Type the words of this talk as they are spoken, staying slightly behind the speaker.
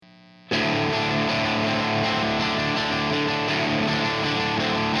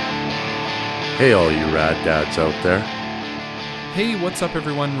Hey, all you rad dads out there. Hey, what's up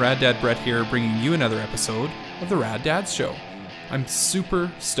everyone? Rad Dad Brett here, bringing you another episode of the Rad Dads Show. I'm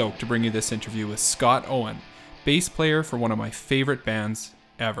super stoked to bring you this interview with Scott Owen, bass player for one of my favorite bands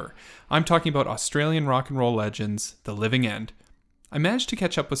ever. I'm talking about Australian rock and roll legends, The Living End. I managed to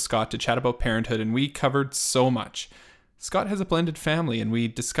catch up with Scott to chat about parenthood, and we covered so much. Scott has a blended family, and we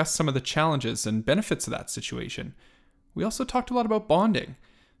discussed some of the challenges and benefits of that situation. We also talked a lot about bonding.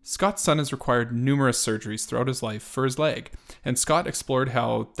 Scott's son has required numerous surgeries throughout his life for his leg, and Scott explored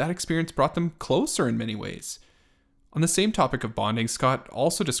how that experience brought them closer in many ways. On the same topic of bonding, Scott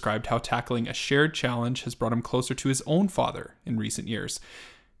also described how tackling a shared challenge has brought him closer to his own father in recent years.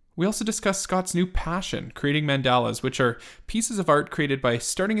 We also discussed Scott's new passion, creating mandalas, which are pieces of art created by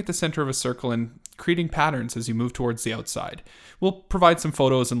starting at the center of a circle and creating patterns as you move towards the outside. We'll provide some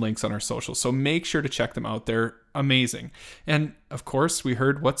photos and links on our socials, so make sure to check them out. They're amazing. And of course, we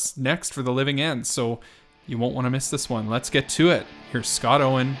heard what's next for The Living End, so you won't want to miss this one. Let's get to it. Here's Scott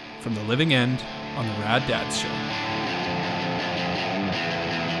Owen from The Living End on the Rad Dads Show.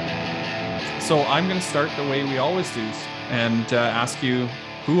 So I'm going to start the way we always do and ask you,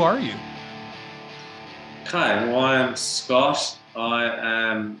 who are you? Okay, well, I'm Scott. I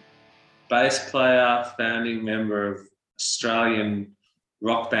am bass player, founding member of Australian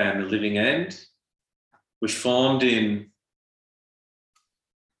rock band The Living End. We formed in,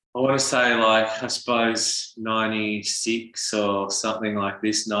 I want to say I suppose 96 or something like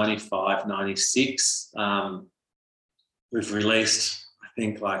this, 95, 96. We've released, I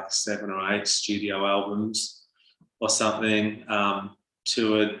think, like 7 or 8 studio albums or something.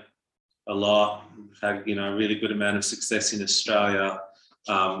 Toured a lot. We've had, a really good amount of success in Australia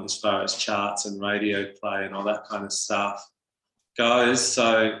as far as charts and radio play and all that kind of stuff goes.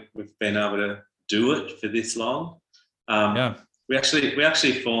 So we've been able to do it for this long. We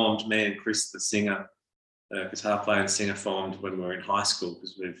actually formed, me and Chris, the singer, guitar player and singer, formed when we were in high school,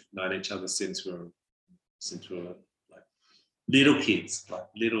 because we've known each other since we were like little kids.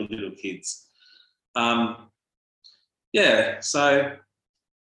 So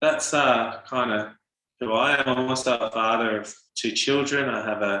that's kind of who I am. I'm also a father of 2 children. I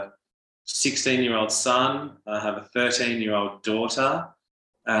have a 16-year-old son. I have a 13-year-old daughter.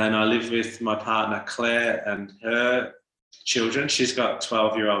 And I live with my partner, Claire, and her children. She's got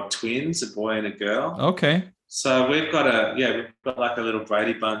 12-year-old twins, a boy and a girl. Okay. So we've got like a little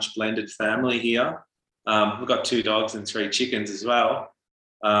Brady Bunch blended family here. We've got 2 dogs and 3 chickens as well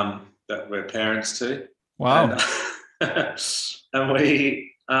that we're parents to. Wow. And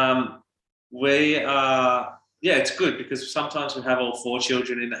we are, it's good because sometimes we have all 4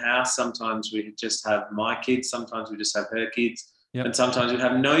 children in the house. Sometimes we just have my kids. Sometimes we just have her kids. Yep. And sometimes we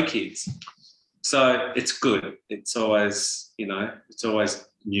have no kids. So it's good. It's always, it's always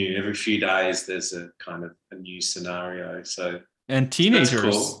new. Every few days there's a kind of a new scenario. And teenagers.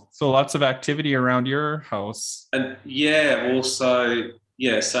 Cool. So lots of activity around your house. And so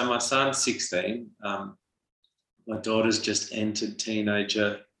my son's 16. My daughter's just entered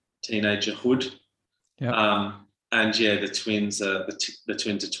teenagerhood. Yep. The twins are the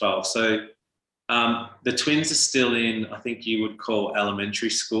twins are 12. So the twins are still in, I think you would call elementary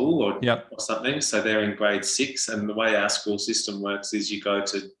school or something. So they're in grade 6, and the way our school system works is you go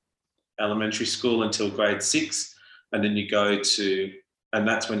to elementary school until grade 6, and then you go to, and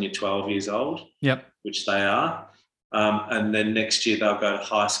that's when you're 12 years old. Yep. Which they are. And then next year they'll go to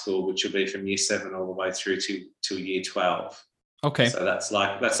high school, which will be from year 7 all the way through to year 12. Okay. So that's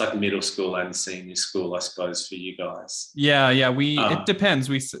like middle school and senior school, I suppose, for you guys. Yeah. It depends.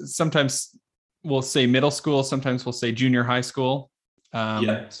 We sometimes we'll say middle school, sometimes we'll say junior high school.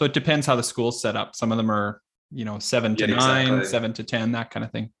 So it depends how the school's set up. Some of them are, 7 to 9, exactly. 7 to 10, that kind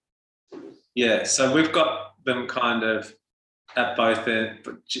of thing. Yeah. So we've got them kind of at both at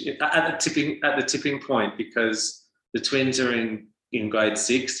the tipping point, because the twins are in grade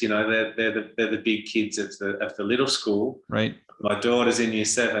 6. They're the big kids of the little school. Right. My daughter's in year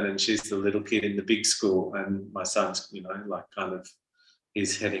 7, and she's the little kid in the big school. And my son's,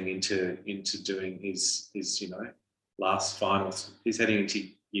 he's heading into doing his last finals. He's heading into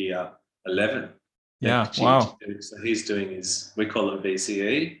year 11. Yeah. Wow. So he's doing we call it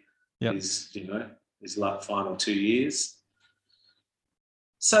VCE. Yeah. His final 2 years.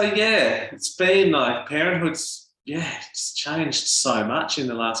 So it's been like parenthood's. It's changed so much in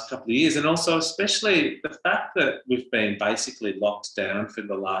the last couple of years, and also especially the fact that we've been basically locked down for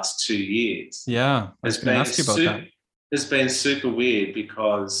the last 2 years. Yeah, I was going to ask you about that. It's been super weird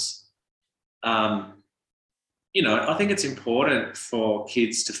because, I think it's important for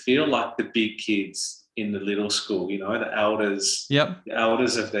kids to feel like the big kids in the little school, you know, the elders, Yep. the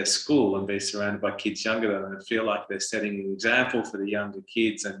elders of their school, and be surrounded by kids younger than them and feel like they're setting an example for the younger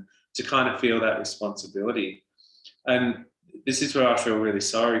kids, and to kind of feel that responsibility. And this is where I feel really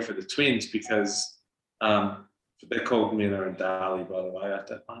sorry for the twins, because they're called Mila and Dali, by the way. I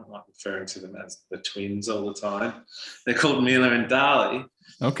don't like referring to them as the twins all the time. They're called Mila and Dali.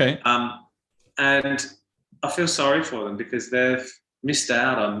 Okay. And I feel sorry for them because they've missed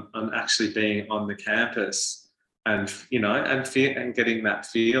out on actually being on the campus and, you know, and getting that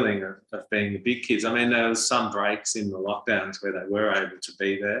feeling of being the big kids. I mean, there was some breaks in the lockdowns where they were able to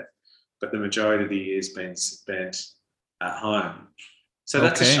be there, but the majority of the year's been spent at home. So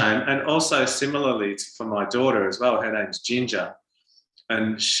that's a shame. And also similarly for my daughter as well, her name's Ginger.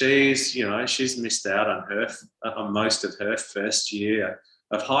 And she's missed out on most of her first year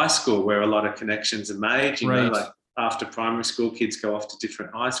of high school, where a lot of connections are made, you know, like after primary school, kids go off to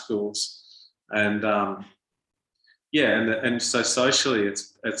different high schools. And and so socially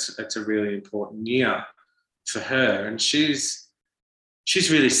it's a really important year for her. And she's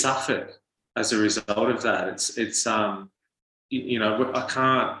really suffered as a result of that. It's you know, I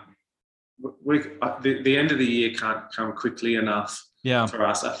can't. The end of the year can't come quickly enough for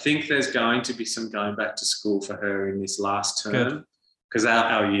us. I think there's going to be some going back to school for her in this last term, because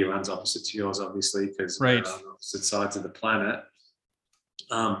our year runs opposite to yours, obviously, because we're on opposite sides of the planet.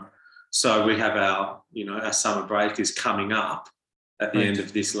 So we have our summer break is coming up at the end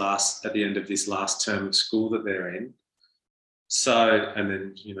of this last term of school that they're in. So, and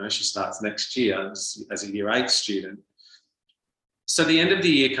then, you know, she starts next year as a year 8 student. So the end of the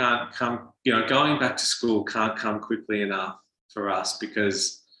year can't come, you know, going back to school can't come quickly enough for us,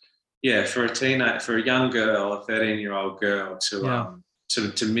 because, for a young girl, a 13-year-old girl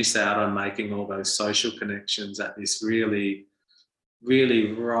to miss out on making all those social connections at this really,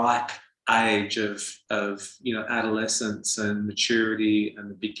 really ripe age of you know, adolescence and maturity and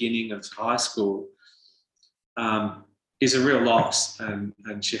the beginning of high school is a real loss. And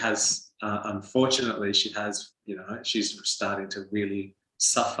she has, unfortunately, you know, she's starting to really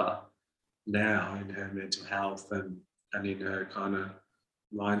suffer now in her mental health and in her kind of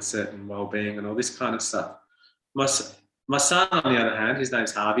mindset and well-being and all this kind of stuff. My son, on the other hand, his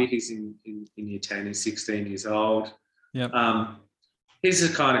name's Harvey. He's in year 10. He's 16 years old. Yep. He's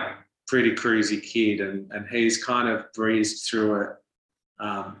a kind of pretty cruisy kid, and he's kind of breezed through it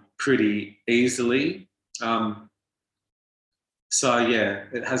pretty easily. So yeah,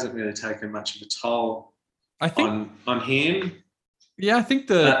 it hasn't really taken much of a toll on him. Yeah, I think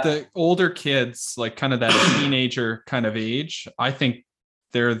the older kids, like kind of that teenager kind of age, I think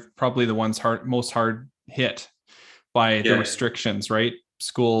they're probably the ones most hard hit by the restrictions, right?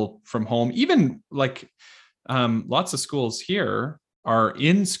 School from home, even like lots of schools here are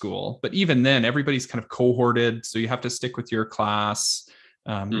in school, but even then everybody's kind of cohorted. So you have to stick with your class.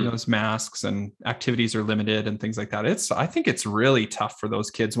 You know, there's masks and activities are limited and things like that. I think it's really tough for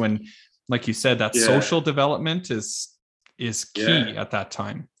those kids when, like you said, that social development is key at that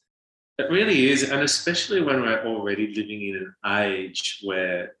time. It really is. And especially when we're already living in an age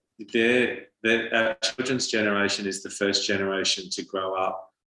where our children's generation is the first generation to grow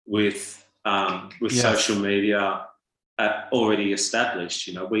up with social media already established.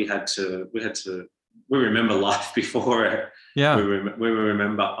 You know, we remember life before it. Yeah, we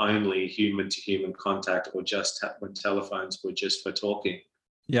remember only human-to-human contact, or just when telephones were just for talking.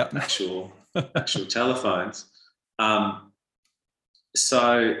 Yeah, actual telephones.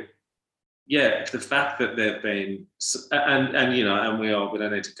 So yeah, the fact that they've been and you know, and we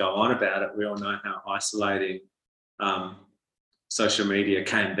don't need to go on about it. We all know how isolating social media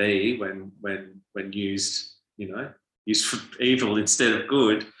can be when used, you know, used for evil instead of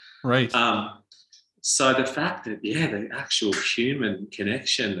good. Right. So the fact that, the actual human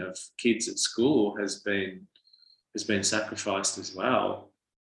connection of kids at school has been sacrificed as well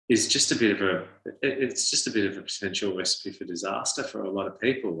is just a bit of a potential recipe for disaster for a lot of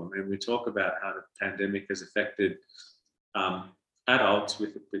people. I mean, we talk about how the pandemic has affected adults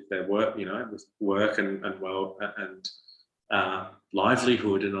with their work, you know, with work and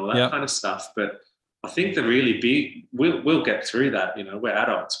livelihood and all that kind of stuff. But I think the really big, we'll get through that. You know, we're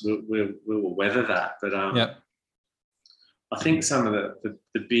adults. We will weather that. But I think some of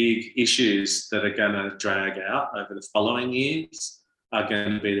the big issues that are going to drag out over the following years are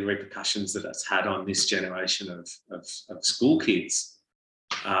going to be the repercussions that it's had on this generation of school kids.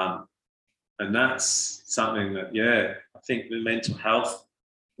 And that's something that, I think the mental health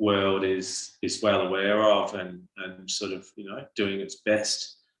world is well aware of and sort of, you know, doing its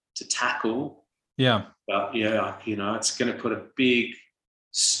best to tackle. Yeah. But you know, it's going to put a big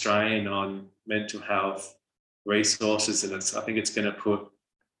strain on mental health resources, and I think it's going to put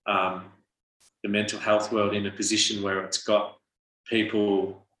the mental health world in a position where it's got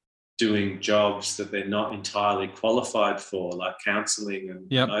people doing jobs that they're not entirely qualified for, like counselling and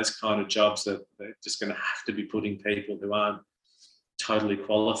those kind of jobs, that they're just going to have to be putting people who aren't totally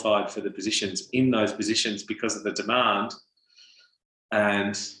qualified for the positions in those positions because of the demand.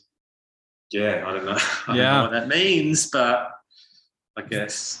 And I don't know. I don't know what that means, but I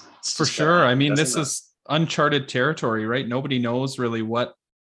guess for sure. I mean, this is uncharted territory, right? Nobody knows really what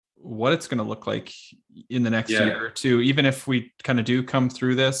it's going to look like in the next year or two. Even if we kind of do come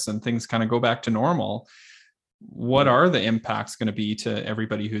through this and things kind of go back to normal, what are the impacts going to be to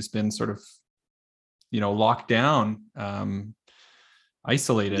everybody who's been sort of, locked down,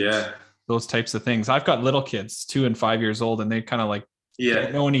 isolated, those types of things. I've got little kids, 2 and 5 years old, and they kind of like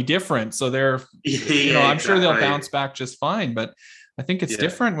don't know any different. So they're, I'm sure they'll bounce back just fine, but I think it's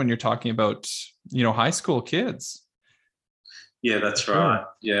different when you're talking about, high school kids. Yeah, that's right.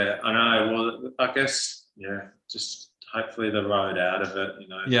 Yeah, I know. Well, I guess, just hopefully the road out of it,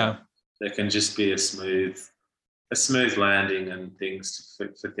 there can just be a smooth landing and things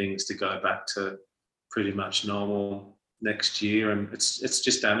for things to go back to pretty much normal next year. And it's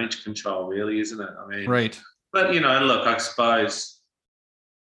just damage control, really, isn't it? I mean, right. But, look, I suppose,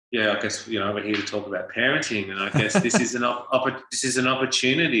 I guess, we're here to talk about parenting, and I guess this is an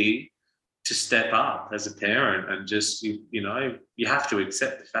opportunity to step up as a parent and just, you have to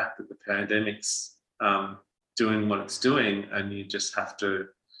accept the fact that the pandemic's doing what it's doing, and you just have to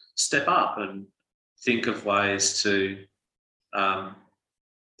step up and think of ways to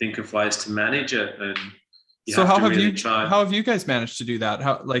manage it. And how have you guys managed to do that?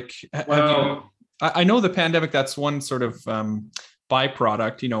 I know the pandemic, that's one sort of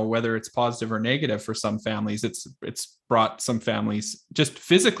byproduct, whether it's positive or negative for some families, it's brought some families just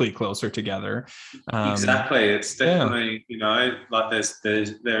physically closer together. Exactly. It's definitely, like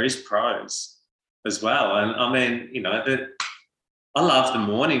there is pros as well. And I mean, I love the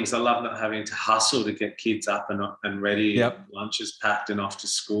mornings. I love not having to hustle to get kids up and ready, lunches packed and off to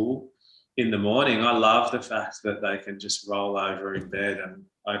school in the morning. I love the fact that they can just roll over in bed and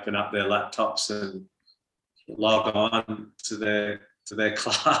open up their laptops and log on to their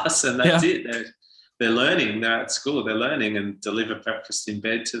class, and that's it. They're learning. They're at school. They're learning, and deliver breakfast in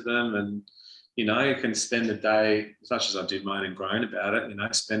bed to them. And you can spend the day, as much as I do moan and groan about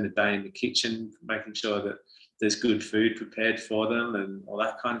it. Spend the day in the kitchen, making sure that there's good food prepared for them and all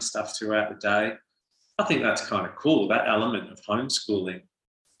that kind of stuff throughout the day. I think that's kind of cool. That element of homeschooling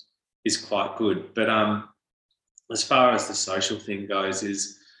is quite good. But as far as the social thing goes,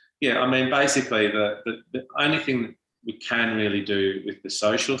 basically the only thing that we can really do with the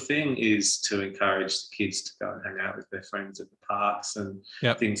social thing is to encourage the kids to go and hang out with their friends at the parks and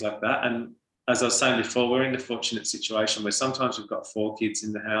things like that. And as I was saying before, we're in the fortunate situation where sometimes we've got 4 kids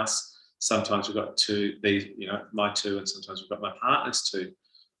in the house, sometimes we've got 2, my 2, and sometimes we've got my partner's 2.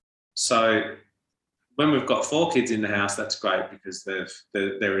 So when we've got 4 kids in the house, that's great, because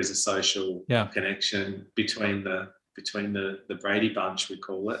there is a social connection between the Brady Bunch, we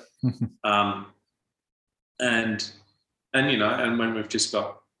call it. And when we've just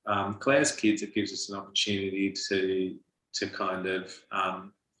got Claire's kids, it gives us an opportunity to kind of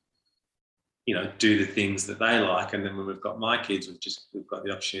do the things that they like. And then when we've got my kids, we've got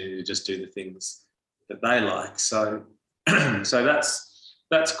the opportunity to just do the things that they like. So so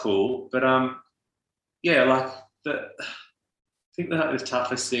that's cool. But I think that the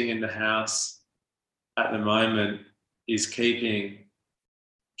toughest thing in the house at the moment is keeping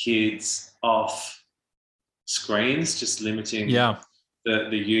kids off screens, just limiting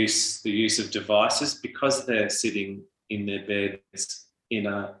the use of devices, because they're sitting in their beds in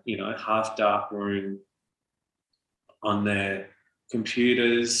a half dark room on their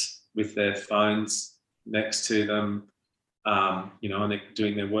computers with their phones next to them, and they're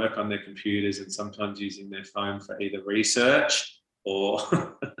doing their work on their computers and sometimes using their phone for either research or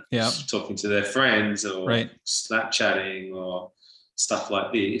talking to their friends or Snapchatting or stuff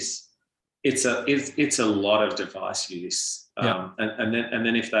like this. It's a lot of device use. And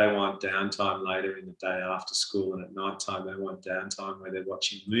then if they want downtime later in the day after school and at night time, they want downtime where they're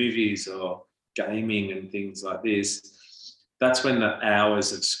watching movies or gaming and things like this. That's when the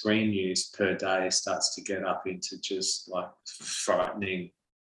hours of screen use per day starts to get up into just like frightening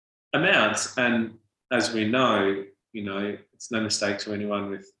amounts. And as we know, it's no mistake to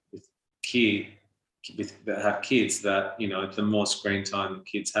anyone that have kids that, the more screen time the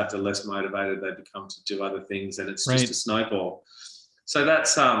kids have, the less motivated they become to do other things, and it's just a snowball. So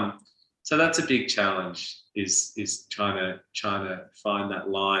that's So that's a big challenge. Is trying to find that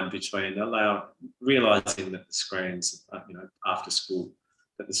line between realizing that the screens, after school,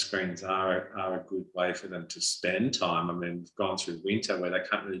 that the screens are a good way for them to spend time. I mean, we've gone through winter where they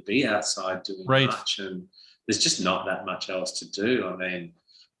can't really be outside doing Right. much, and there's just not that much else to do. I mean,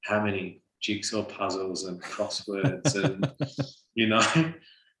 how many jigsaw puzzles and crosswords and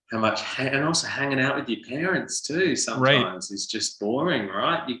how much, and also hanging out with your parents too sometimes is just boring,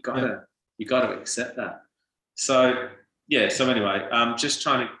 right? You gotta accept that. So anyway, just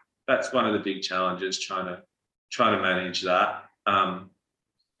that's one of the big challenges, trying to manage that.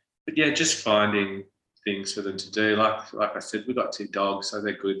 But yeah, just finding things for them to do. Like I said, we've got 2 dogs, so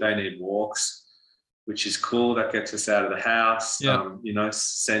they're good. They need walks, which is cool. That gets us out of the house. Yeah.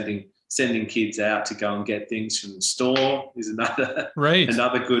 Sending kids out to go and get things from the store is another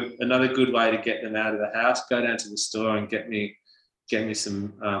good way to get them out of the house. Go down to the store and get me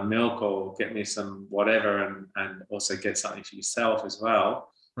some milk, or get me some whatever, and also get something for yourself as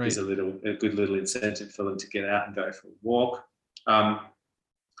well. Right. Is a good little incentive for them to get out and go for a walk.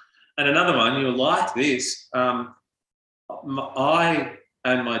 And another one, you'll like this. I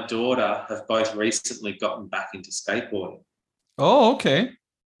and my daughter have both recently gotten back into skateboarding. Oh, okay.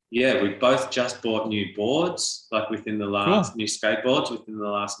 Yeah, we've both just bought new boards, like new skateboards within the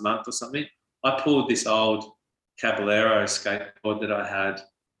last month or something. I pulled this old Caballero skateboard that I had,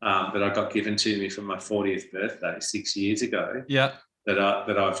 that I got given to me for my 40th birthday 6 years ago. Yeah. That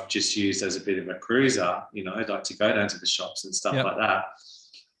I've just used as a bit of a cruiser, like to go down to the shops and stuff like that.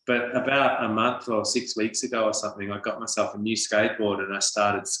 But about a month or 6 weeks ago or something, I got myself a new skateboard and I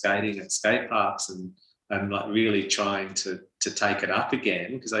started skating at skate parks and like really trying to take it up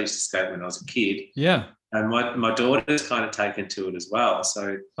again, because I used to skate when I was a kid. Yeah. And my daughter's kind of taken to it as well.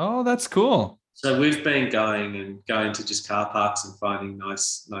 So that's cool. So we've been going to just car parks and finding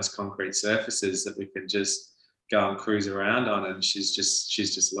nice concrete surfaces that we can just go and cruise around on. And she's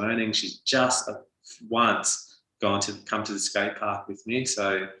just learning. She's just once come to the skate park with me.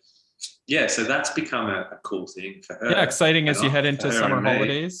 So so that's become a cool thing for her. Yeah, exciting as you head into summer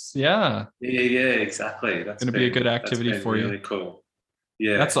holidays. Yeah. Yeah, exactly. That's going to be a good activity for you. Really cool.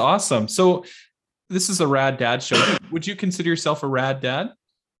 Yeah. That's awesome. So this is a Rad Dad show. Would you consider yourself a rad dad?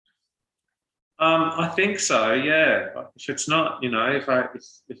 I think so. Yeah. If it's not, if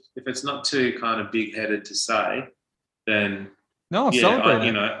it's not too kind of big-headed to say, then celebrate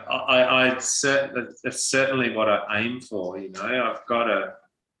it. That's certainly what I aim for.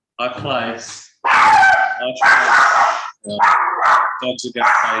 Dogs are going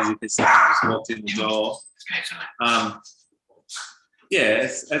crazy because someone just walked in the door.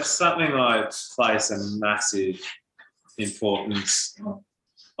 It's something I place a massive importance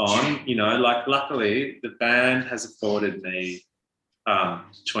on. Luckily the band has afforded me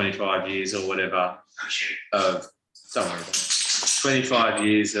 25 years or whatever of, don't worry about it, 25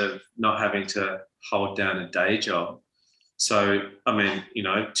 years of not having to hold down a day job. So, I mean,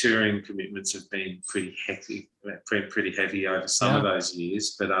 touring commitments have been pretty heavy over some of those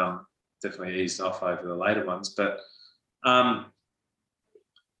years, but definitely eased off over the later ones. But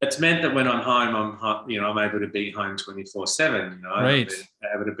it's meant that when I'm home, I'm able to be home 24/7. Right. I'm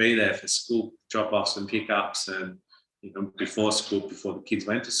able to be there for school drop-offs and pickups, and before the kids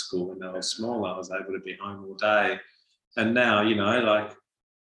went to school when they were small, I was able to be home all day. And now,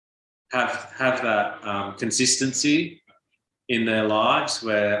 have that consistency in their lives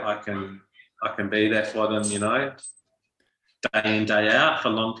where I can be there for them, day in, day out for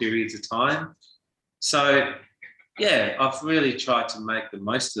long periods of time. So, I've really tried to make the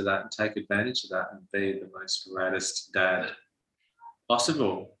most of that and take advantage of that and be the most raddest dad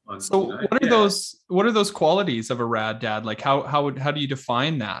possible. What are those qualities of a rad dad? Like how do you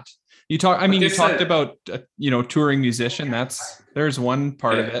define that? You talked about touring musician. There's one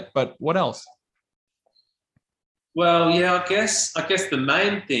part of it, but what else? Well, I guess the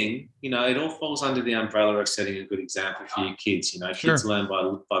main thing, it all falls under the umbrella of setting a good example for your kids. Kids learn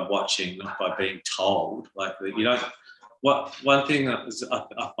by watching, not by being told. Like one thing that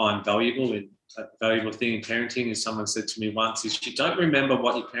I find valuable a valuable thing in parenting is someone said to me once is you don't remember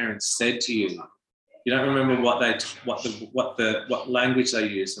what your parents said to you. You don't remember what language they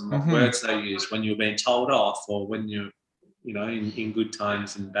use and what words they use when you're being told off or when you're in good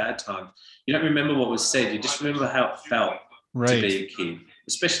times and bad times. You don't remember what was said. You just remember how it felt to be a kid,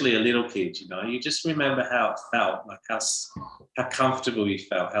 especially a little kid. You just remember how it felt, like how comfortable you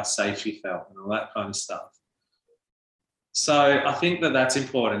felt, how safe you felt, and all that kind of stuff. So I think that's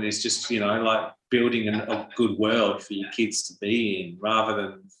important. Is just like building a good world for your kids to be in, rather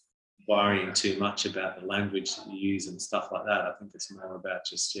than worrying too much about the language that you use and stuff like that. I think it's more about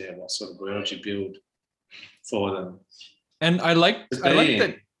just what sort of world you build for them. And I like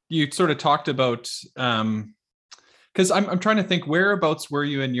that you sort of talked about, because I'm trying to think, whereabouts were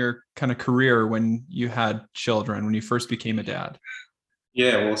you in your kind of career when you had children, when you first became a dad?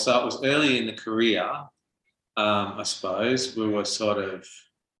 Yeah, well, so it was early in the career, I suppose. We were sort of,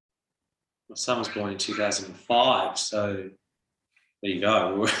 my son was born in 2005, so there you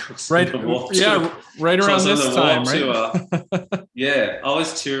go. Right, right around this time, right? Yeah, I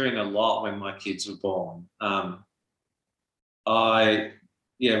was touring a lot when my kids were born. I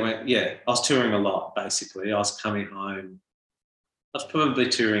was touring a lot, basically. I was coming home. I was probably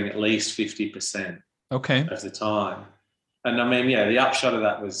touring at least 50% of the time. And I mean, the upshot of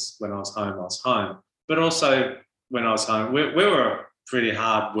that was when I was home. But also when I was home, we were a pretty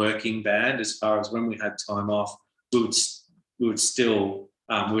hard working band as far as when we had time off, we would still,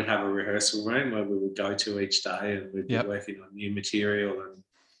 we'd have a rehearsal room where we would go to each day, and we'd be working on new material and,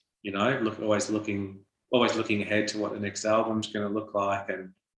 always looking ahead to what the next album's going to look like,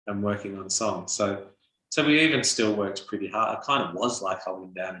 and working on songs. So we even still worked pretty hard. It kind of was like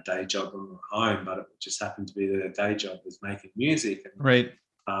holding down a day job when we were home, but it just happened to be that a day job was making music. And, right.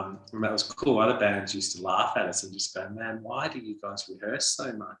 And that was cool. Other bands used to laugh at us and just go, "Man, why do you guys rehearse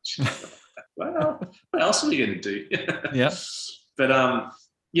so much?" Well, what else are we going to do? Yeah. But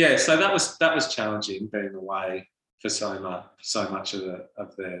so that was challenging, being away for so much of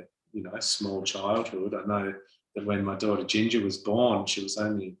the small childhood. I know that when my daughter Ginger was born, she was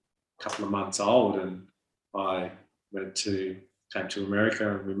only a couple of months old, and I came to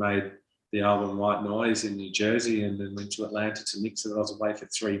America, and we made the album White Noise in New Jersey, and then went to Atlanta to mix it. I was away for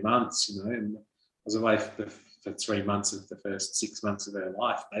 3 months, and I was away for 3 months of the first 6 months of her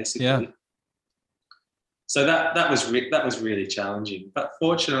life, basically. Yeah. So that was really challenging. But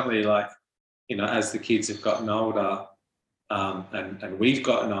fortunately, as the kids have gotten older, and we've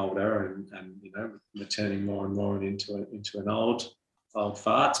gotten older, and we're turning more and more into an old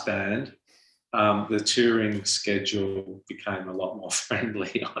farts band, the touring schedule became a lot more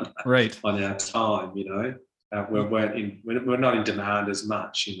friendly on our time. We're not in demand as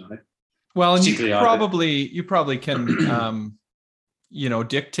much. Well, and you probably can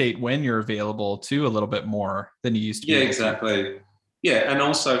dictate when you're available too a little bit more than you used to. Yeah, exactly. Yeah, and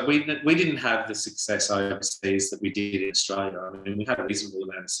also we didn't have the success overseas that we did in Australia. I mean, we had a reasonable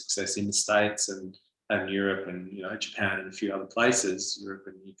amount of success in the States and Europe and Japan and a few other places, Europe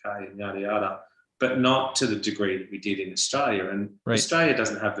and UK and yada yada, but not to the degree that we did in Australia. And Australia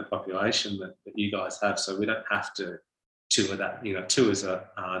doesn't have the population that you guys have, so we don't have to tour that. Tours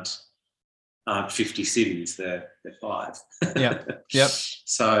aren't 50 cities; they're 5. Yeah. Yep.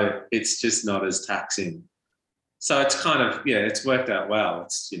 So it's just not as taxing. So it's kind of it's worked out well.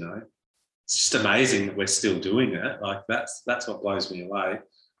 It's it's just amazing that we're still doing it. Like that's what blows me away.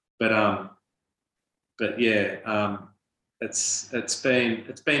 It's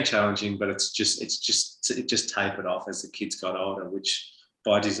been challenging, but it just tapered off as the kids got older, which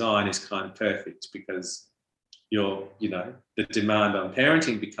by design is kind of perfect, because the demand on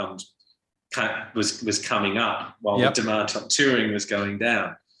parenting was coming up while the demand on touring was going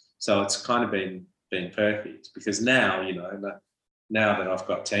down. So it's kind of been perfect, because now now that I've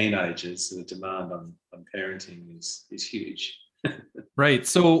got teenagers, the demand on parenting is huge. Right.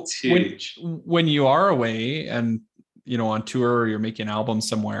 So when you are away and on tour, or you're making an album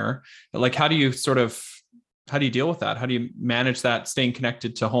somewhere, like how do you deal with that? How do you manage that, staying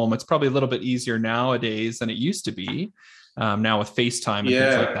connected to home? It's probably a little bit easier nowadays than it used to be, now with FaceTime and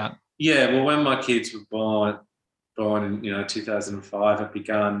things like that. Yeah. Well, when my kids were born in 2005, it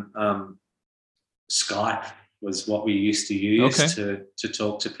began. Skype was what we used to use to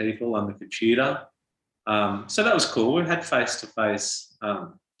talk to people on the computer. So that was cool. We had face-to-face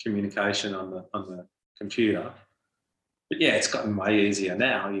communication on the computer. But it's gotten way easier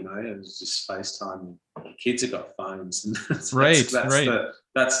now, it's just FaceTime. Kids have got phones, and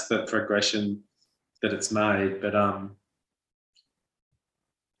that's the progression that it's made. But I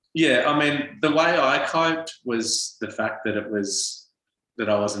mean, the way I coped was the fact that that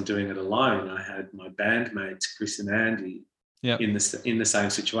I wasn't doing it alone. I had my bandmates, Chris and Andy, in the same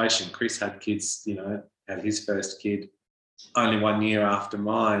situation. Chris had kids, had his first kid only 1 year after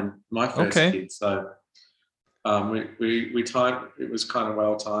my first kid. So it was kind of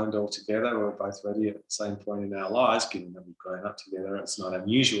well timed all together. We were both ready at the same point in our lives, given that we've grown up together. It's not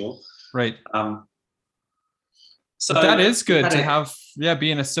unusual. Right. So but that is good to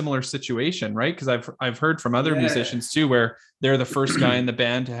be in a similar situation, right? Because I've heard from other musicians too, where they're the first guy in the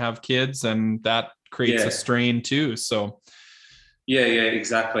band to have kids, and that creates a strain too. So Yeah,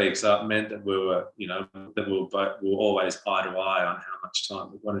 exactly. So it meant that we were, that we were always eye to eye on how much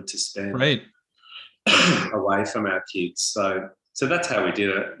time we wanted to spend Right. away from our kids. So that's how we did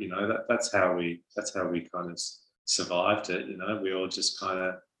it. That's how we kind of survived it. We all just kind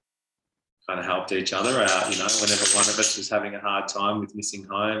of helped each other out. Whenever one of us was having a hard time with missing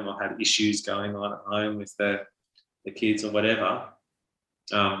home or had issues going on at home with the kids or whatever,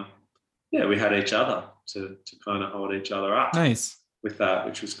 we had each other to kind of hold each other up Nice. with that,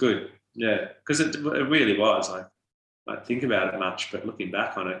 which was good. Yeah, because it really was. I think about it much, but looking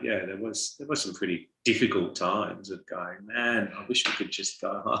back on it, there was some pretty difficult times of going, man, I wish we could just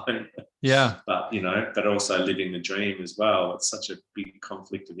go home. Yeah. But but also living the dream as well. It's such a big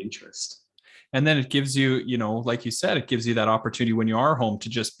conflict of interest. And then it gives you, like you said, it gives you that opportunity when you are home to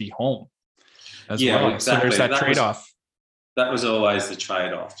just be home as well. Exactly. So there's that trade-off. That was always the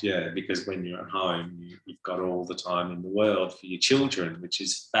trade-off, because when you're at home, you've got all the time in the world for your children, which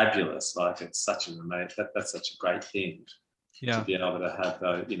is fabulous. Like, it's such an amazing, that's such a great thing to be able to have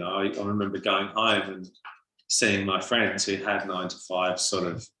those. I remember going home and seeing my friends who had 9 to 5 sort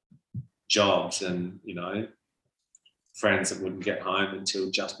of jobs, and friends that wouldn't get home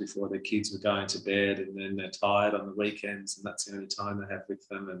until just before their kids were going to bed, and then they're tired on the weekends, and that's the only time they have with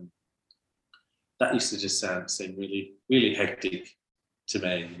them. And that used to just seem really, really hectic to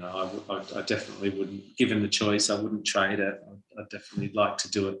me. I definitely wouldn't, given the choice, I wouldn't trade it. I'd definitely like to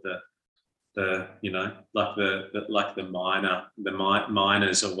do it like the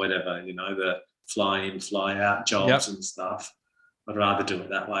miners or whatever, the fly in, fly out jobs and stuff. I'd rather do it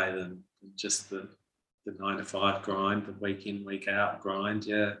that way than just the 9 to 5 grind, the week in, week out grind.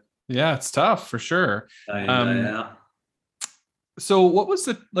 Yeah, it's tough for sure. Day in, day out. So what was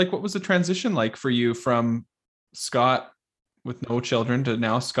the transition like for you from Scott with no children to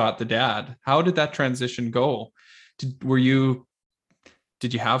now Scott the dad? How did that transition go? Did you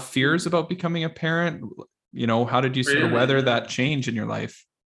have fears about becoming a parent? How did you sort of weather that change in your life?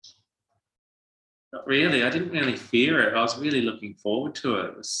 Not really. I didn't really fear it. I was really looking forward to it.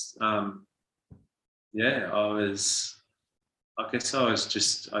 It was, I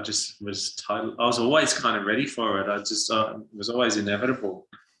was always kind of ready for it. It was always inevitable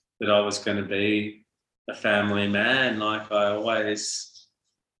that I was going to be a family man. Like, I always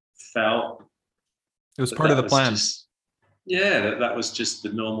felt it was part of the plan. That was just the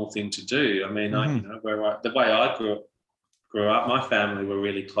normal thing to do. I mean, the way I grew up, my family were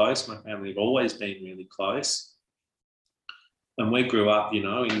really close. My family have always been really close, and we grew up,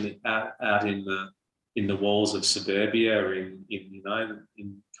 out in the walls of suburbia, in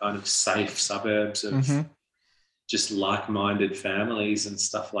kind of safe suburbs of just like-minded families and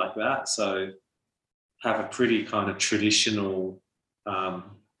stuff like that. So have a pretty kind of traditional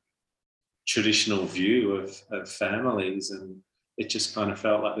view of families, and it just kind of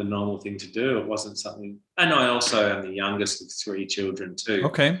felt like the normal thing to do. It wasn't something, and I also am the youngest of 3 children too.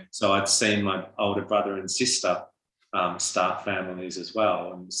 Okay. So I'd seen my older brother and sister start families as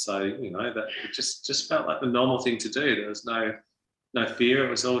well, and so that it just felt like the normal thing to do. There was no fear. It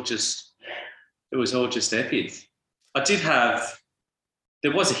was all just epic.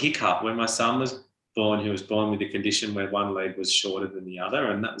 There was a hiccup when my son was born. He was born with a condition where one leg was shorter than the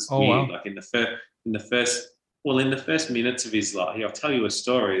other, and that was weird. Wow. Like in the first minutes of his life, I'll tell you a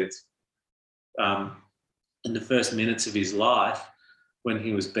story. It's in the first minutes of his life, when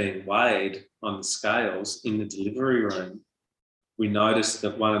he was being weighed on the scales in the delivery room, we noticed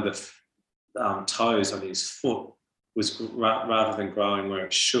that one of the toes on his foot was, rather than growing where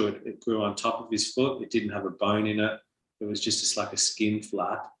it should, it grew on top of his foot. It didn't have a bone in it. It was just like a skin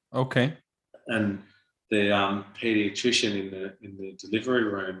flap. Okay. And the pediatrician in the delivery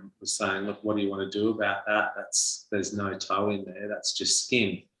room was saying, "Look, what do you want to do about that? There's no toe in there. That's just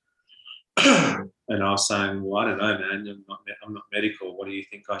skin." And I was saying, "Well, I don't know, man. I'm not medical. What do you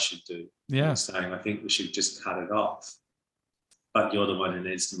think I should do?" Yeah. He was saying, "I think we should just cut it off. But you're the one who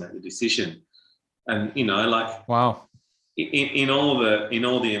needs to make the decision." And wow. In all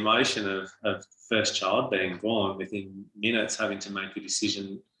the emotion of first child being born, within minutes having to make a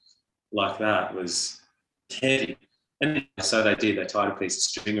decision like that was heavy. And so they did. They tied a piece of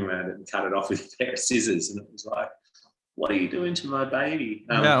string around it and cut it off with a pair of scissors. And it was like, "What are you doing to my baby?"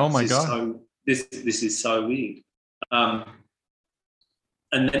 Oh my God. This is so weird. And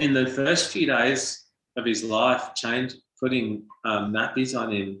then in the first few days of his life, putting nappies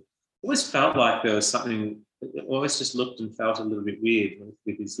on him, always felt like there was something. It always just looked and felt a little bit weird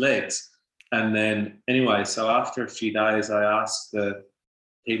with his legs. And then anyway, so after a few days, I asked the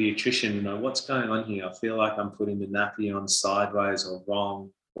pediatrician, "What's going on here? I feel like I'm putting the nappy on sideways or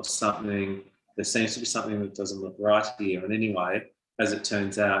wrong or something. There seems to be something that doesn't look right here." And anyway, as it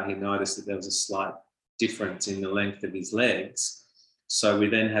turns out, he noticed that there was a slight difference in the length of his legs. So we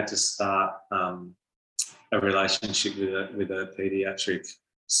then had to start a relationship with a pediatric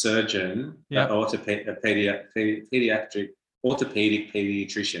surgeon, pediatric orthopedic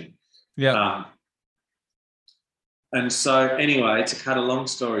pediatrician. Yeah. And so anyway, to cut a long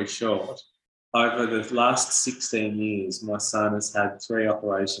story short, over the last 16 years, my son has had 3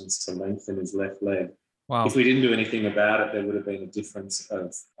 operations to lengthen his left leg. Wow. If we didn't do anything about it, there would have been a difference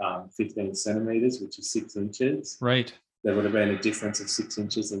of 15 centimeters, which is 6 inches. Right. There would have been a difference of 6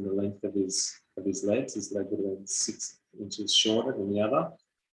 inches in the length of his legs. His leg would have been 6 inches shorter than the other.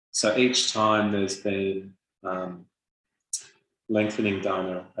 So each time there's been lengthening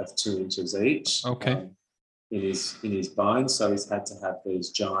done of 2 inches each. Okay. In his bones. So he's had to have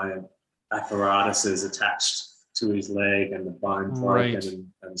these giant apparatuses attached to his leg, and the bone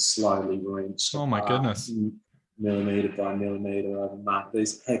broken and slowly wrenched. Oh my goodness. Millimeter by millimeter over month.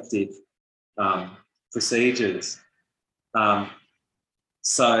 These hectic procedures.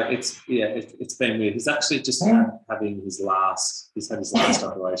 So it's been weird. He's actually just having his last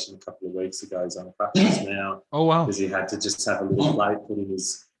operation a couple of weeks ago. He's on crutches now. Oh wow. Because he had to just have a little plate put in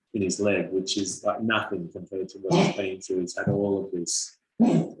his leg, which is like nothing compared to what he's been through. He's had all of this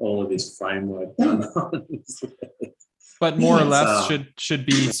framework done on his leg. But more or less should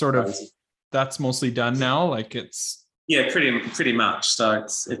be sort of, that's mostly done now. Like it's pretty much. So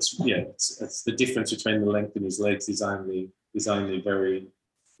it's the difference between the length in his legs is only very,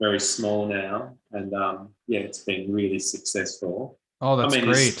 very small now, and it's been really successful. Oh, that's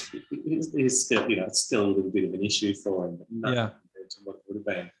great. It's still, it's still a little bit of an issue for him, but nothing compared to what it would have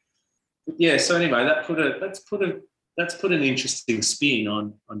been. But yeah, so anyway, that's put an interesting spin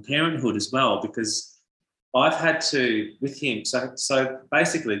on parenthood as well, because I've had to, with him, so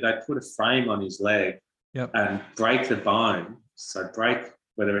basically they put a frame on his leg and break the bone. So break,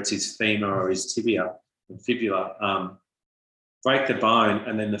 whether it's his femur or his tibia and fibula, break the bone,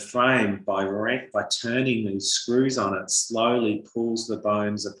 and then the frame, by turning these screws on it, slowly pulls the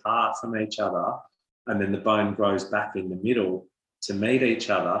bones apart from each other, and then the bone grows back in the middle to meet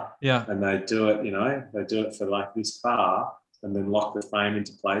each other. Yeah. And they do it for like this far, and then lock the frame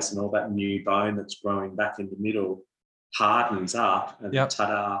into place, and all that new bone that's growing back in the middle hardens up, and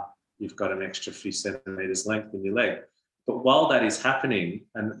ta-da, you've got an extra few centimeters length in your leg. But while that is happening,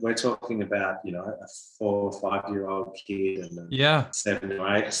 and we're talking about, a 4 or 5 year old kid, and a 7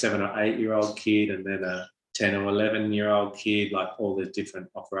 or 8 year old kid, and then a 10 or 11 year old kid, like all the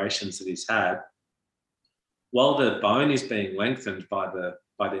different operations that he's had, while the bone is being lengthened by the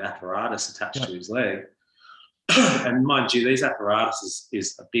apparatus attached to his leg, and mind you, these apparatus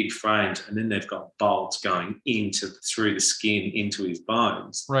is a big frame, and then they've got bolts going through the skin into his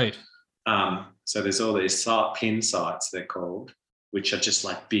bones. Right. So there's all these pin sites, they're called, which are just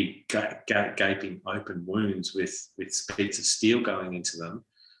like big gaping open wounds with bits of steel going into them.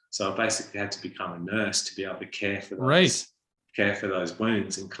 So I basically had to become a nurse to be able to care for those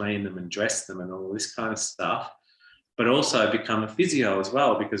wounds and clean them and dress them and all this kind of stuff, but also become a physio as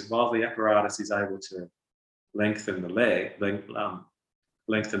well, because while the apparatus is able to lengthen the leg,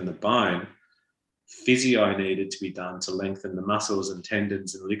 lengthen the bone, physio needed to be done to lengthen the muscles and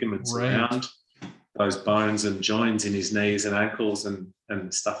tendons and ligaments around those bones and joints in his knees and ankles and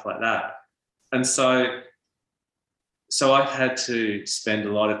stuff like that. And so I've had to spend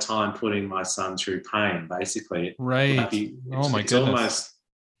a lot of time putting my son through pain, basically. Right. Oh my goodness.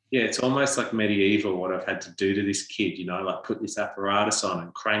 It's almost like medieval what I've had to do to this kid, like put this apparatus on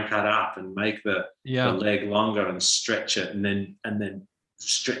and crank it up and make the leg longer and stretch it and then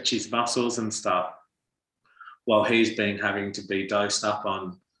stretch his muscles and stuff, while he's been having to be dosed up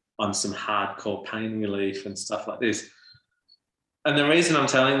on some hardcore pain relief and stuff like this. And the reason I'm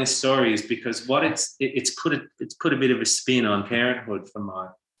telling this story is because it's put a bit of a spin on parenthood for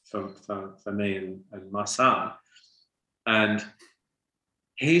me and my son. And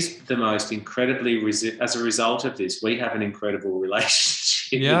he's the most incredibly, as a result of this, we have an incredible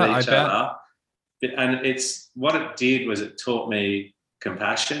relationship with each other. And what it did was it taught me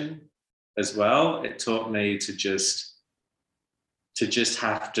compassion as well. It taught me to just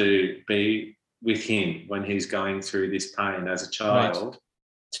have to be with him when he's going through this pain as a child,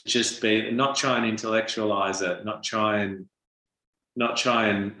 to just be, not try and intellectualize it, not try and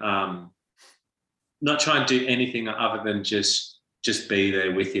do anything other than just be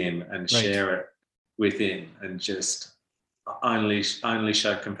there with him and share it with him, and just only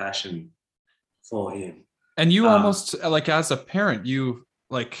show compassion for him. And you almost, like, as a parent, you,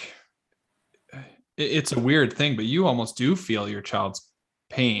 like, it's a weird thing, but you almost do feel your child's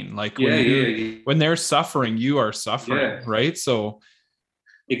pain. Like when they're suffering, you are suffering, right? So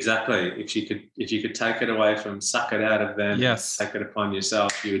exactly. If you could take it away suck it out of them, and Yes. take it upon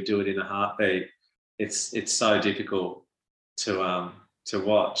yourself, you would do it in a heartbeat. It's so difficult to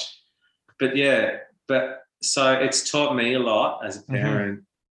watch. But yeah, so it's taught me a lot as a parent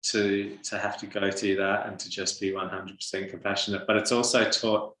to have to go through that and to just be 100% compassionate. But it's also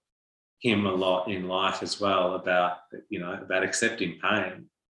taught him a lot in life as well about accepting pain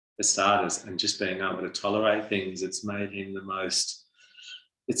for starters, and just being able to tolerate things. It's made him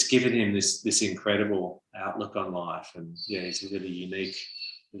it's given him this incredible outlook on life. And yeah, he's a really unique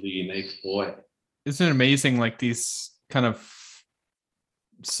boy. Isn't it amazing, like these kind of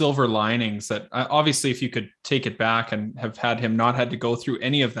silver linings that obviously if you could take it back and have had him not had to go through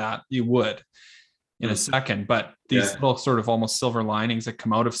any of that, you would in a second. But these little sort of almost silver linings that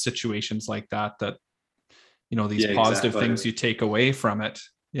come out of situations like that, these positive things you take away from it.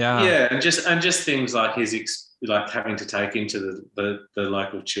 Yeah, and just things like like having to take him to the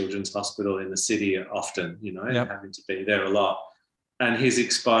local children's hospital in the city often, having to be there a lot, and his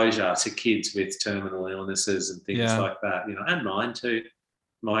exposure to kids with terminal illnesses and things like that, and mine too,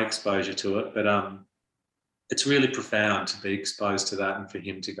 my exposure to it. But it's really profound to be exposed to that, and for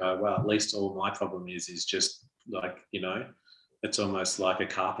him to go, well, at least all my problem is just like, it's almost like a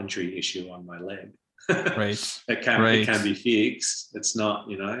carpentry issue on my leg. Right. It can be fixed. It's not,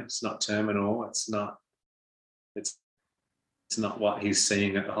 it's not terminal. It's not what he's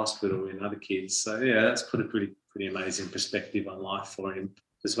seeing at the hospital in other kids. So yeah, that's put a pretty amazing perspective on life for him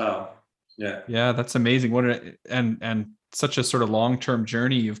as well. Yeah. Yeah, that's amazing. And such a sort of long-term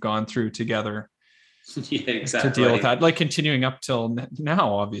journey you've gone through together. Yeah, exactly. To deal with that, like continuing up till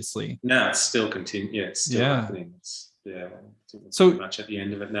now, obviously. Now it's still continuing. Yeah, it's still happening. It's so pretty much at the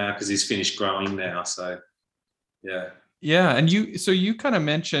end of it now, because he's finished growing now. So yeah. And you kind of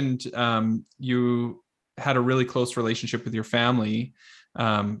mentioned you had a really close relationship with your family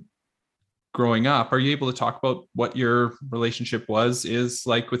growing up. Are you able to talk about what your relationship is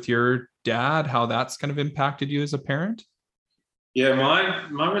like with your dad, how that's kind of impacted you as a parent? Yeah,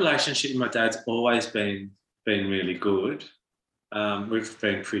 my relationship with my dad's always been really good. We've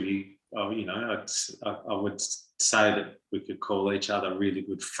been pretty, I would say that we could call each other really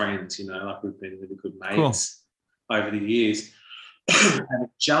good friends, like we've been really good mates over the years. And it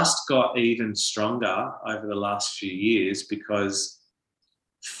just got even stronger over the last few years, because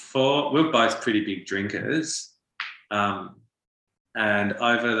we're both pretty big drinkers. And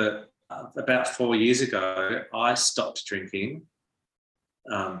over about 4 years ago, I stopped drinking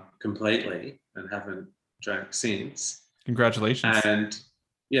completely and haven't drank since. Congratulations. And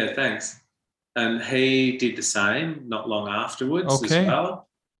yeah, thanks. And he did the same not long afterwards as well.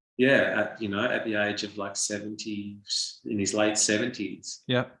 Yeah, at the age of like 70, in his late 70s.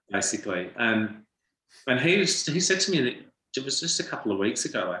 Yeah, basically. And he said to me that it was just a couple of weeks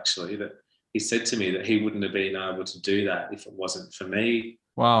ago, actually, that he said to me that he wouldn't have been able to do that if it wasn't for me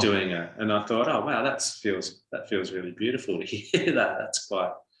doing it. And I thought, oh wow, that feels really beautiful to hear that. That's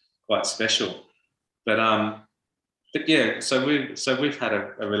quite special. But yeah, so we've had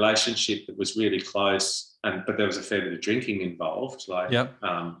a relationship that was really close, but there was a fair bit of drinking involved.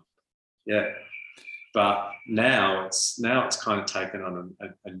 But now it's kind of taken on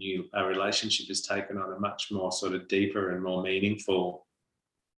a relationship has taken on a much more sort of deeper and more meaningful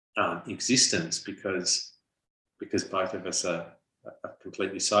existence, because both of us are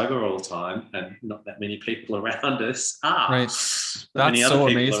completely sober all the time, and not that many people around us are. Right. Not many other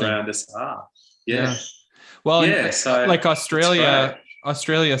people amazing. around us are. Yeah. Well, yeah. So like Australia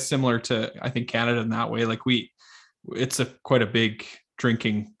is similar to, I think, Canada in that way. Like it's quite a big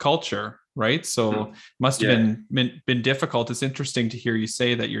drinking culture, right? So it must have been difficult. It's interesting to hear you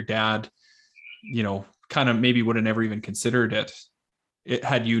say that your dad, kind of maybe would have never even considered it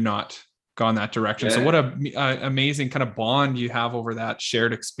had you not gone that direction. So what a amazing kind of bond you have over that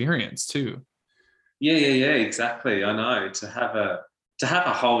shared experience too. Yeah, exactly. I know, to have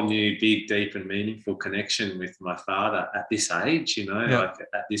a whole new big, deep and meaningful connection with my father at this age, like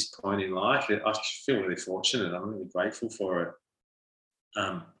at this point in life, I feel really fortunate. I'm really grateful for it.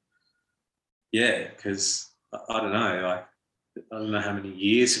 Because I don't know, like I don't know how many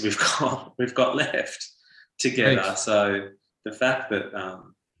years we've got left together. Right. So the fact that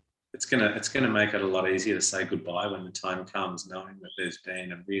it's gonna make it a lot easier to say goodbye when the time comes, knowing that there's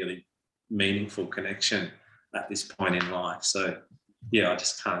been a really meaningful connection at this point in life. So yeah, I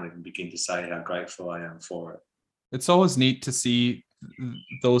just can't even begin to say how grateful I am for it. It's always neat to see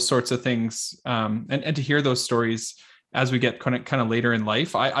those sorts of things and to hear those stories as we get kind of later in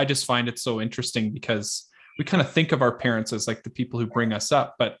life. I just find it so interesting, because we kind of think of our parents as like the people who bring us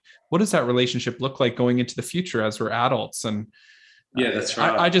up, but what does that relationship look like going into the future as we're adults? And Yeah, that's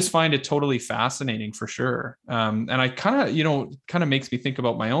right. I just find it totally fascinating for sure. And I kind of makes me think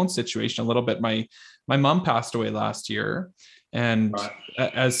about my own situation a little bit. My mom passed away last year, and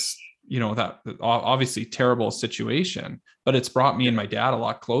Right. as you know, that obviously terrible situation, but it's brought me and my dad a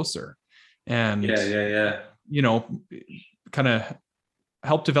lot closer, and Yeah. you know, kind of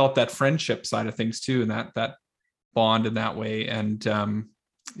helped develop that friendship side of things too, and that bond in that way. And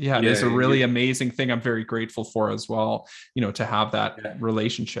yeah, it is a really amazing thing. I'm very grateful for as well, to have that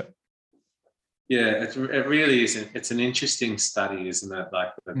relationship. Yeah, it really is. It's an interesting study, isn't it?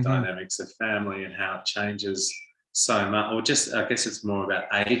 Like the dynamics of family and how it changes so much. Or just, I guess it's more about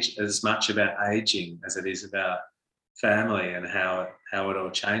age, as much about aging as it is about family, and how it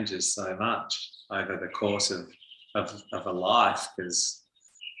all changes so much over the course of a life. Because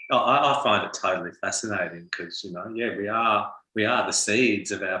I find it totally fascinating. Because we are the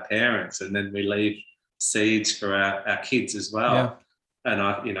seeds of our parents, and then we leave seeds for our kids as well. Yeah. And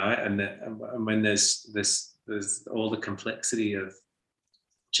and when there's all the complexity of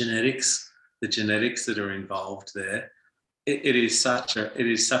genetics, the genetics that are involved there, it is such a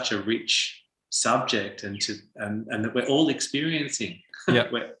rich subject, and that we're all experiencing. Yeah.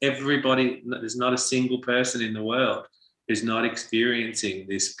 Where everybody, there's not a single person in the world who's not experiencing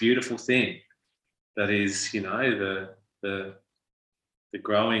this beautiful thing that is, the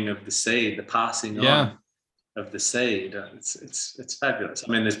growing of the seed, the passing on of the seed. It's fabulous.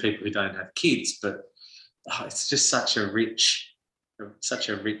 I mean, there's people who don't have kids, but it's just such a rich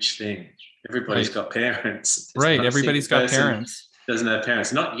thing. Everybody's got parents. Right. Everybody's got parents. Doesn't have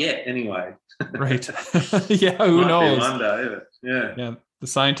parents. Not yet, anyway. Right. Yeah. Who knows? One day, yeah. Yeah. The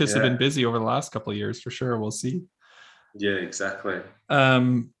scientists have been busy over the last couple of years, for sure. We'll see. Yeah, exactly.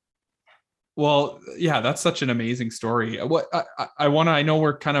 Well, yeah, that's such an amazing story. What I know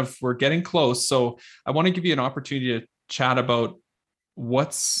we're getting close, so I want to give you an opportunity to chat about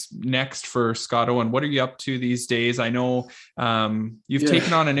what's next for Scott Owen. What are you up to these days? I know you've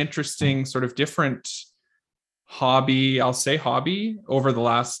taken on an interesting sort of different hobby over the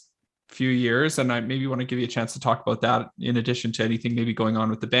last few years, and I maybe want to give you a chance to talk about that in addition to anything maybe going on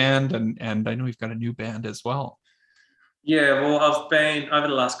with the band, and I know you've got a new band as well. Yeah, well, over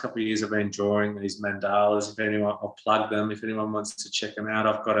the last couple of years, I've been drawing these mandalas. I'll plug them. If anyone wants to check them out,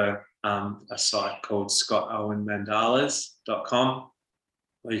 I've got a site called scottowenmandalas.com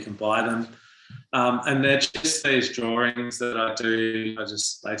where you can buy them. And they're just these drawings that I do. I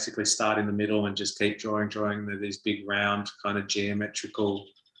just basically start in the middle and just keep drawing. They're these big, round, kind of geometrical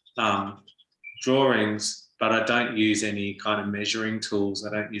drawings. But I don't use any kind of measuring tools. I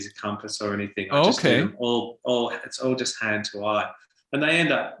don't use a compass or anything. I just do them all. It's all just hand to eye, and they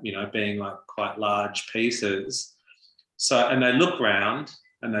end up, being like quite large pieces. So, and they look round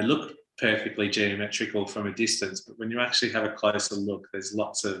and they look perfectly geometrical from a distance. But when you actually have a closer look, there's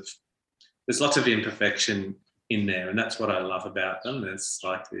lots of imperfection in there, and that's what I love about them. There's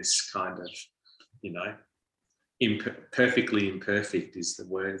like this kind of, perfectly imperfect is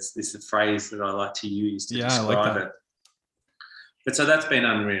the phrase that I like to use to describe it. But so that's been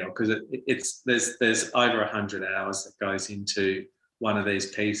unreal, because there's over 100 hours that goes into one of these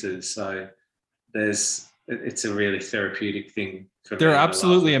pieces. So it's a really therapeutic thing for me. They're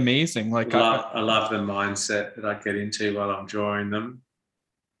absolutely amazing. Like I love the mindset that I get into while I'm drawing them.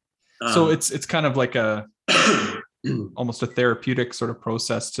 So it's kind of like a almost a therapeutic sort of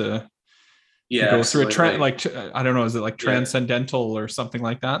process to go absolutely. Through a like, I don't know, is it like transcendental or something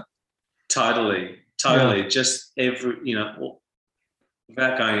like that? Totally. Yeah. Just without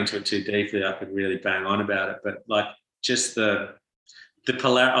going into it too deeply, I could really bang on about it, but like just the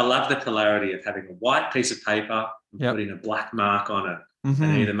I love the polarity of having a white piece of paper and putting a black mark on it,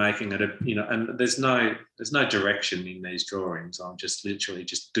 and either making it and there's no direction in these drawings. I'm just literally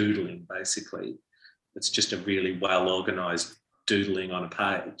just doodling, basically. It's just a really well organized doodling on a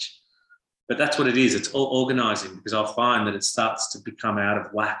page. But that's what it is. It's all organising, because I'll find that it starts to become out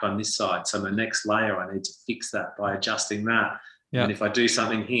of whack on this side. So my next layer, I need to fix that by adjusting that. Yeah. And if I do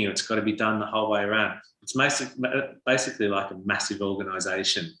something here, it's got to be done the whole way around. It's basically like a massive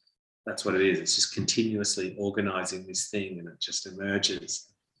organisation. That's what it is. It's just continuously organising this thing, and it just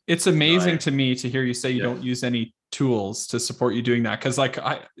emerges. It's amazing to me to hear you say you don't use any tools to support you doing that, because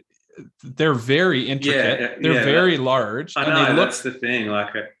they're very intricate. They're very large. I know, that's the thing.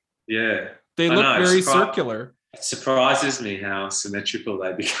 They look very circular. It surprises me how symmetrical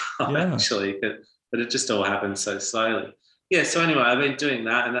they become, actually, but it just all happens so slowly. Yeah, so anyway, I've been doing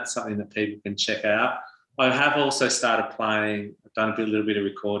that, and that's something that people can check out. I have also started playing. I've done a little bit of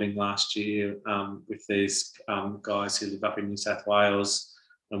recording last year with these guys who live up in New South Wales,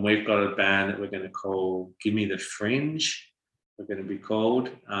 and we've got a band that we're going to call Gimme the Fringe. we're going to be called.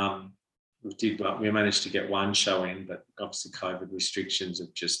 We managed to get one show in, but obviously COVID restrictions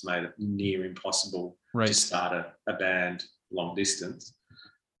have just made it near impossible to start a band long distance.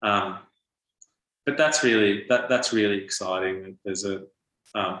 But that's really exciting. There's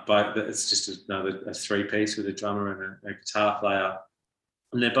it's just a three-piece with a drummer and a guitar player,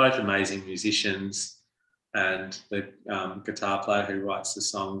 and they're both amazing musicians. And the guitar player who writes the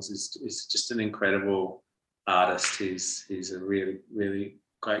songs is just an incredible artist. He's a really, really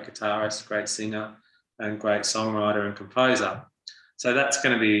great guitarist, great singer, and great songwriter and composer. So that's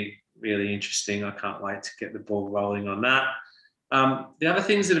going to be really interesting. I can't wait to get the ball rolling on that. The other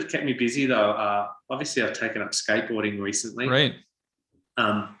things that have kept me busy, though, are obviously I've taken up skateboarding recently. Right.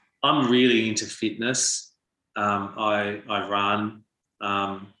 I'm really into fitness. I run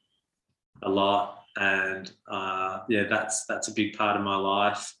a lot. And that's a big part of my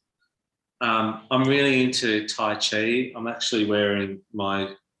life. I'm really into Tai Chi. I'm actually wearing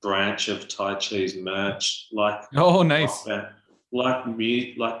my branch of Tai Chi's merch. Nice. Like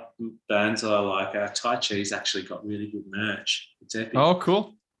bands that I like. Tai Chi's actually got really good merch. It's epic. Oh,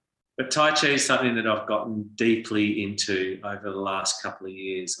 cool. But Tai Chi is something that I've gotten deeply into over the last couple of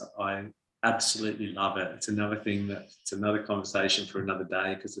years. I absolutely love it. It's another conversation for another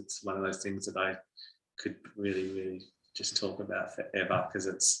day, because it's one of those things that I could really, really just talk about forever, because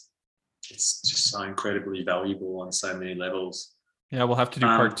it's just so incredibly valuable on so many levels. Yeah, we'll have to do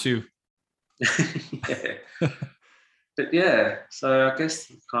part 2. Yeah. But yeah, so I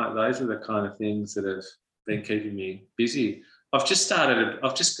guess those are the kind of things that have been keeping me busy. I've just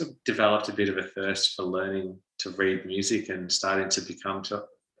developed a bit of a thirst for learning to read music and starting to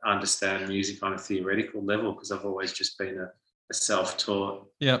understand music on a theoretical level, because I've always just been a self-taught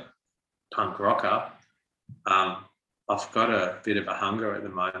punk rocker. I've got a bit of a hunger at the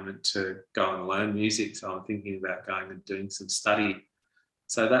moment to go and learn music, so I'm thinking about going and doing some study.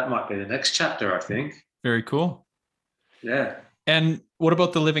 So that might be the next chapter, I think. Very cool. Yeah. And what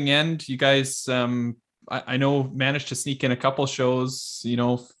about the Living End? You guys, I know, managed to sneak in a couple shows,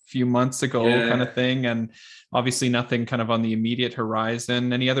 a few months ago, kind of thing, and obviously nothing kind of on the immediate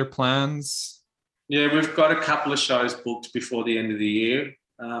horizon. Any other plans? Yeah, we've got a couple of shows booked before the end of the year.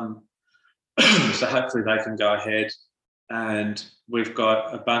 So hopefully they can go ahead. And we've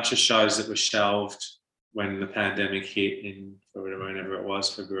got a bunch of shows that were shelved when the pandemic hit whenever it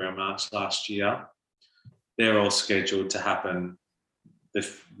was, February or March last year. They're all scheduled to happen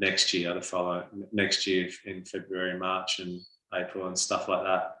next year in February, March and April and stuff like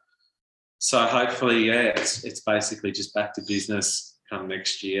that. So hopefully, it's basically just back to business come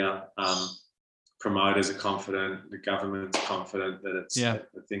next year. Promoters are confident, the government's confident that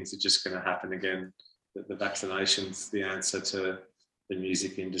that things are just going to happen again, that the vaccination's the answer to the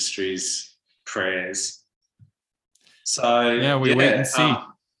music industry's prayers. So we wait and see.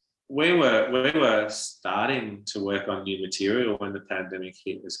 We were starting to work on new material when the pandemic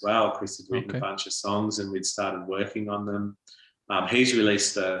hit as well. Chris had written a bunch of songs and we'd started working on them. He's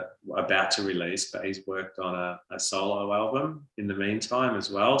about to release, but he's worked on a solo album in the meantime as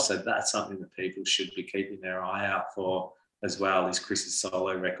well. So that's something that people should be keeping their eye out for as well, is Chris's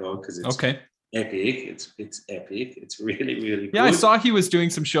solo record, because it's epic. It's epic. It's really, really good. Yeah, I saw he was doing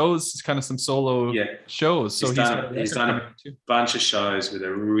some shows, kind of some solo shows. So he's done a bunch of shows with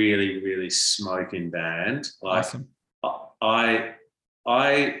a really, really smoking band. Awesome. I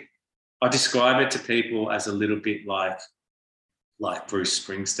describe it to people as a little bit like Bruce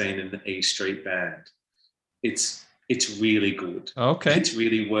Springsteen and the E Street Band. It's really good. Okay. It's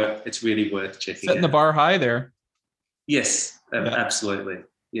really worth checking Setting out. The bar high there. Yes, absolutely.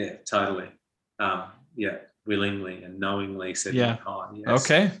 Yeah, totally. Willingly and knowingly setting it high. Yes.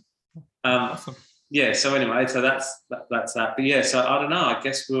 Okay. Awesome. Yeah, so anyway, so that's that. But yeah, so I don't know, I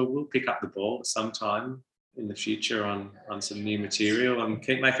guess we'll pick up the ball at some time in the future on some new material and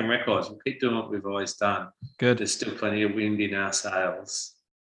keep making records. We'll keep doing what we've always done. Good. There's still plenty of wind in our sails.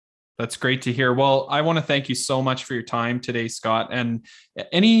 That's great to hear. Well, I want to thank you so much for your time today, Scott. And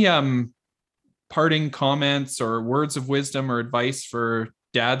any parting comments or words of wisdom or advice for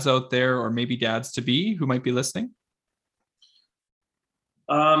dads out there, or maybe dads to be who might be listening?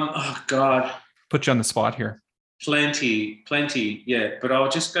 Oh God. Put you on the spot here. Plenty. Yeah. But I'll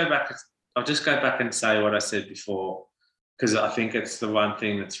just go back and say what I said before, because I think it's the one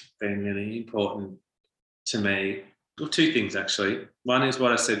thing that's been really important to me. Well, two things actually. One is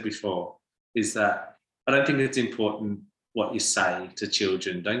what I said before, is that I don't think it's important what you say to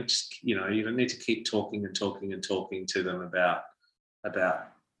children. Don't just, you don't need to keep talking and talking and talking to them about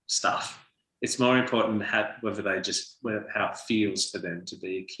stuff. It's more important how it feels for them to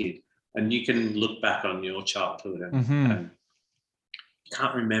be a kid. And you can look back on your childhood and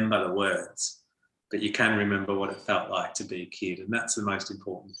can't remember the words, but you can remember what it felt like to be a kid, and that's the most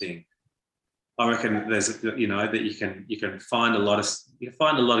important thing. I reckon there's, that you can find a lot of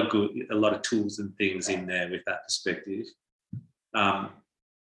tools and things in there with that perspective. And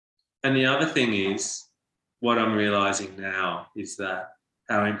the other thing is, what I'm realizing now is that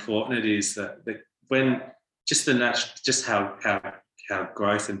how important it is that when just how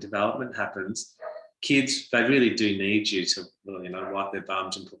growth and development happens, kids, they really do need you to, wipe their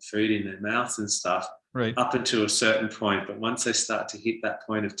bums and put food in their mouths and stuff, Right. up until a certain point. But once they start to hit that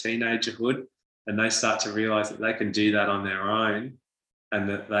point of teenagerhood, and they start to realize that they can do that on their own, and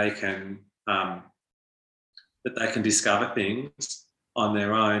that they can discover things on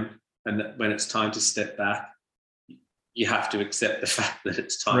their own, and that when it's time to step back, you have to accept the fact that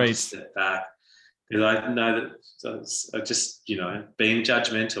it's time to step back. Because I know that I just, being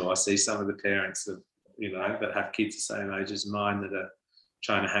judgmental, I see some of the parents that, that have kids the same age as mine that are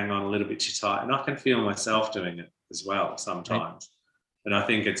trying to hang on a little bit too tight. And I can feel myself doing it as well sometimes. Right. And I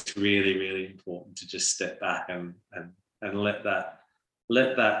think it's really, really important to just step back and let that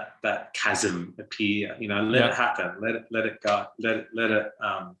chasm appear. Let it happen. Let it go. Let it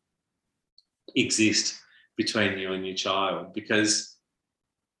exist between you and your child, because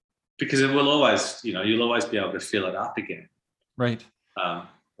it will always, you'll always be able to fill it up again. Right.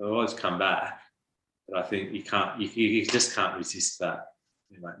 It'll always come back. But I think you just can't resist that.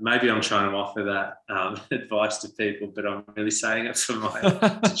 Maybe I'm trying to offer that advice to people, but I'm really saying it for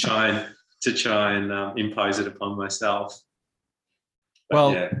to try and impose it upon myself. But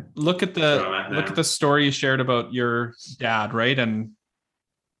well, look at the story you shared about your dad, right? And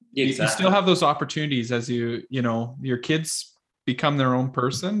you still have those opportunities as your kids become their own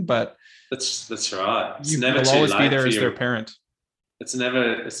person, but that's right. You'll always be there as their parent. It's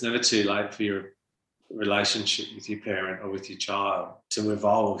never too late for your relationship with your parent or with your child to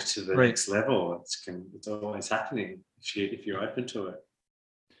evolve to the next level. It's always happening if you're open to it.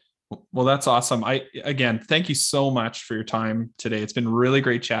 Well, that's awesome. Again, thank you so much for your time today. It's been really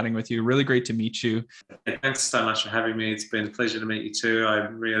great chatting with you. Really great to meet you. Thanks so much for having me. It's been a pleasure to meet you too. I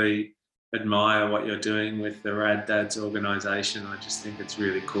really admire what you're doing with the Rad Dads organization. I just think it's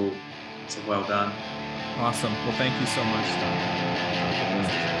really cool. So well done. Awesome. Well, thank you so much, Scott.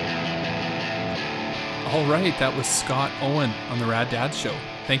 All right, that was Scott Owen on the Rad Dads Show.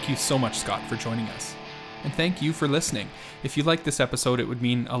 Thank you so much, Scott, for joining us. And thank you for listening. If you liked this episode, it would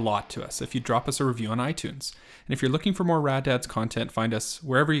mean a lot to us if you drop us a review on iTunes. And if you're looking for more Rad Dads content, find us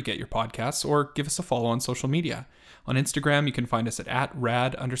wherever you get your podcasts, or give us a follow on social media. On Instagram, you can find us at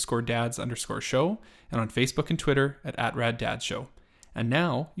 @rad_dads_show, and on Facebook and Twitter at @raddadshow. And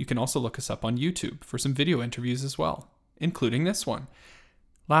now you can also look us up on YouTube for some video interviews as well, including this one.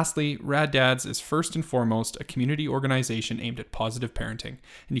 Lastly, Rad Dads is first and foremost a community organization aimed at positive parenting,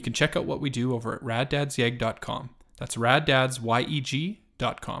 and you can check out what we do over at raddadsyeg.com. That's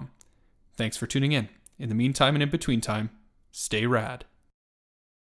raddadsyeg.com. Thanks for tuning in. In the meantime and in between time, stay rad.